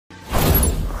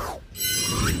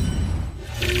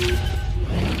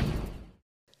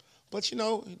But,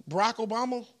 Barack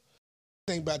Obama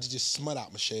ain't about to just smut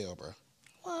out Michelle, bro.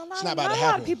 Well, it's not about to a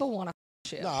happen. lot of people want to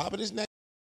Michelle. Nah, but it's not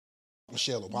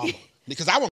Michelle Obama. Because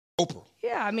I want Oprah.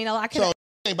 Yeah, I mean, I can. So,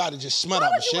 ain't about to just smut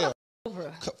out Michelle.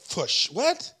 Oprah?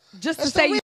 What? Just to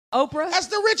say Oprah? That's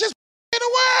the richest in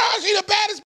the world. She the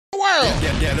baddest in the world.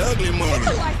 That ugly money. You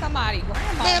look like somebody.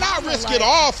 Grandma. Man, I risk it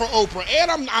all for Oprah.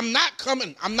 And I'm not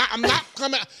coming. I'm not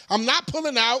coming. I'm not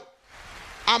pulling out.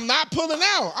 I'm not pulling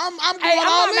out. I'm going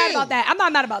all in. I'm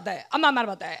not mad about that. I'm not mad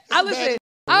about that.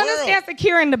 I understand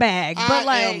securing the bag, but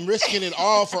I am risking it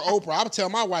all for Oprah. I would tell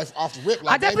my wife off the rip.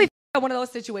 Like, I definitely had one of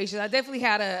those situations. I definitely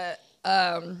had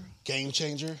a game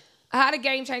changer. I had a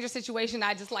game changer situation.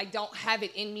 I just don't have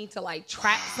it in me to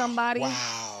trap somebody.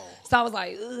 Wow. So I was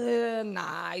like,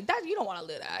 nah, that you don't want to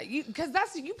live that,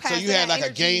 because you pass. So you had energy.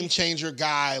 a game changer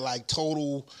guy,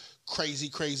 total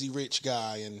crazy rich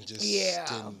guy, and just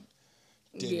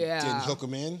didn't hook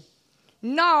him in.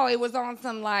 No, it was on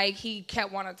some he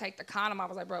kept wanting to take the condom. I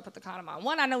was like, bro, put the condom on.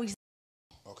 One, I know he's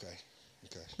okay.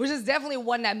 Which is definitely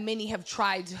one that many have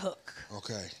tried to hook.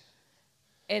 Okay.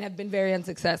 And have been very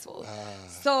unsuccessful.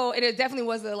 So it definitely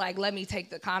was let me take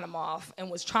the condom off,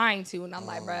 and was trying to. And I'm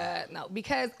like, bruh, no.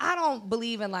 Because I don't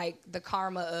believe in the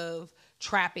karma of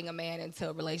trapping a man into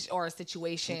a relation or a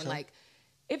situation. Okay.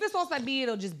 If it's supposed to be,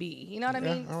 it'll just be. You know what I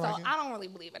mean? So I don't really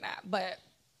believe in that. But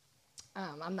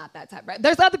I'm not that type. Right?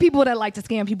 There's other people that like to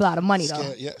scam people out of money,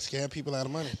 though. Yeah, scam people out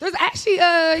of money. There's actually,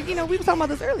 we were talking about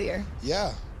this earlier.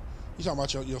 Yeah. You talking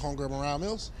about your homegirl Moriah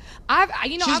Mills?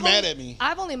 She's mad at me.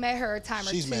 I've only met her a time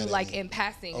or two, in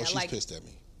passing. Oh, she's pissed at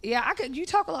me. Yeah, you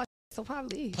talk a lot, so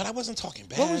probably. But I wasn't talking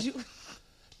bad. What was you?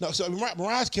 No, so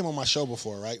Mariah's came on my show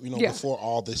before, right? Before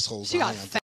all this whole Zion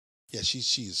thing. Yeah,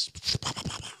 she's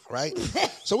right.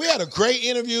 So we had a great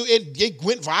interview. It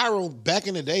went viral back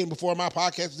in the day, and before my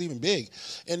podcast was even big.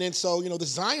 And then the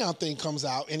Zion thing comes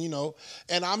out, and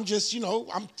and I'm just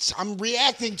I'm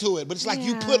reacting to it. But it's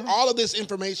you put all of this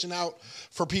information out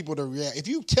for people to react. If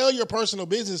you tell your personal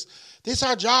business, this is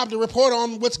our job to report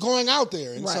on what's going out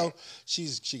there. And so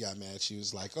she got mad. She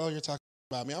was like, "Oh, you're talking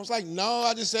about me." I was like, "No,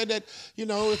 I just said that But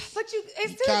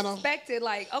it's still expected.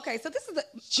 Okay, so this is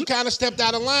She kind of stepped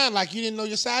out of line, you didn't know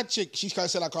your side chick. She kind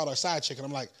of said I called her side chick, and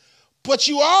I'm like, but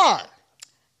you are,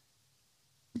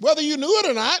 whether you knew it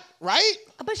or not, right?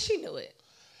 But she knew it.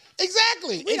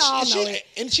 Exactly. We all know it.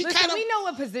 And she Listen, we know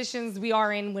what positions we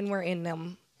are in when we're in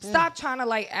them. Stop trying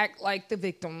to act like the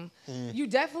victim. You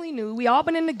definitely knew. We all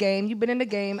been in the game. You've been in the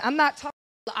game. I'm not talking.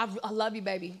 I love you,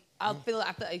 baby. I feel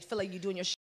like you're doing your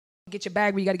shit. Get your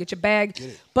bag where you got to get your bag.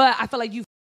 But I feel like you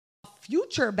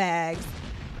future bags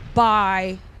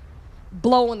by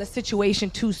blowing the situation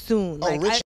too soon.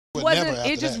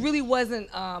 It just really wasn't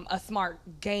a smart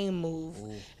game move.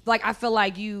 Ooh. I feel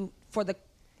like I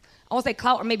won't say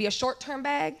clout, or maybe a short-term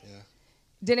bag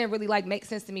didn't really make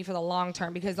sense to me for the long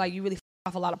term, because you really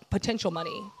off a lot of potential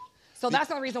money. So that's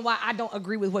the only reason why I don't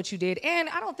agree with what you did. And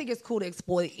I don't think it's cool to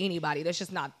exploit anybody. That's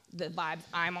just not the vibes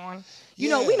I'm on. We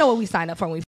know what we sign up for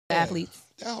when we athletes.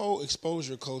 That whole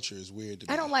exposure culture is weird to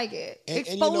me. I don't like it.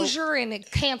 Exposure and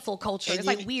cancel culture.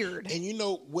 It's weird. And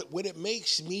what it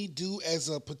makes me do as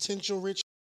a potential rich,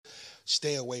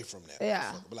 stay away from that.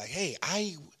 Yeah. But hey,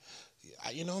 I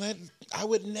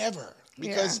would never,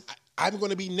 because I'm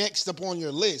going to be next up on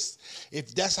your list.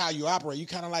 If that's how you operate, you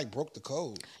kind of broke the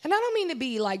code. And I don't mean to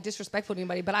be disrespectful to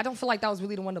anybody, but I don't feel like that was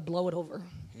really the one to blow it over.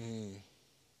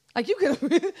 You could have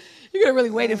really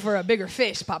waited for a bigger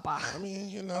fish, Papa. I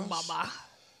mean, Baba.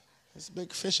 There's a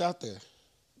big fish out there.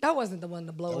 That wasn't the one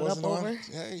to blow it up over.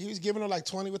 Yeah, he was giving her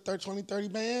 20, 30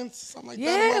 bands, something like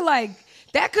that. Yeah,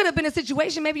 that could have been a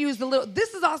situation. Maybe he was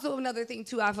this is also another thing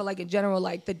too. I feel in general,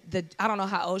 I don't know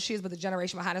how old she is, but the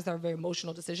generation behind us are very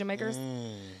emotional decision makers.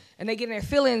 And they get in their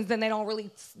feelings, then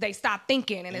they stop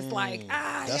thinking. And it's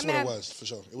that's what it was, for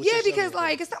sure. It was because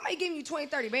if somebody giving you 20,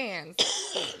 30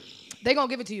 bands, they're going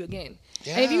to give it to you again.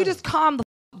 Yeah. And if you just calm the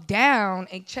down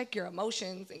and check your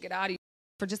emotions and get out of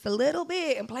for just a little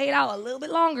bit and play it out a little bit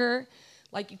longer,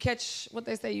 you catch what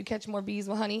they say, you catch more bees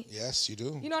with honey. Yes, you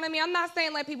do. You know what I mean? I'm not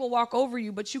saying let people walk over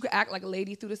you, but you could act like a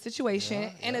lady through the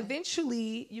situation, and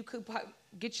eventually you could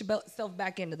get yourself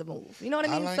back into the move. You know what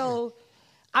I mean?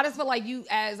 I just feel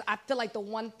I feel like the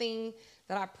one thing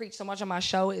that I preach so much on my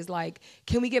show is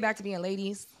can we get back to being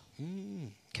ladies?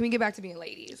 Can we get back to being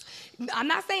ladies? I'm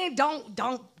not saying don't.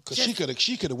 Because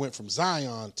she could have went from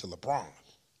Zion to LeBron.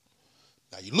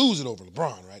 Now you lose it over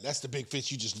LeBron, right? That's the big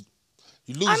fish. You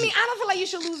lose. I don't feel like you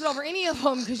should lose it over any of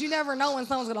them, because you never know when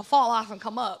someone's gonna fall off and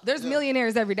come up. There's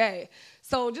millionaires every day,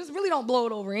 so just really don't blow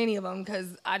it over any of them,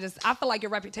 because I feel like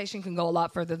your reputation can go a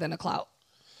lot further than a clout.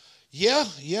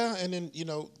 Yeah, and then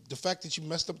the fact that you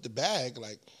messed up the bag,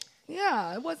 like.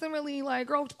 Yeah, it wasn't really like,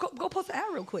 girl, go post an ad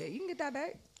real quick. You can get that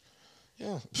back.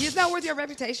 Yeah. It's not worth your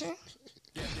reputation.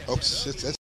 Oh shit,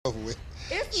 that's over with.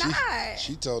 It's not.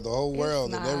 She told the whole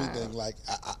world and everything. Like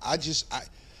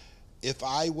if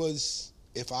I was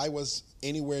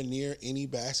anywhere near any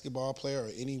basketball player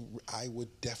or I would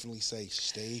definitely say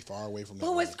stay far away from that.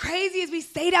 But what's crazy is we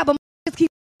say that, but keep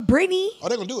Brittany. Oh,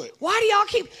 they're gonna do it. Why do y'all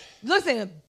keep? Listen,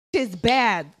 it's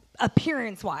bad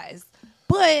appearance wise,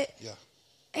 but yeah.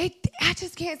 I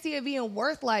just can't see it being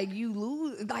worth like you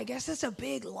lose. Like it's just a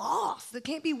big loss. It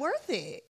can't be worth it.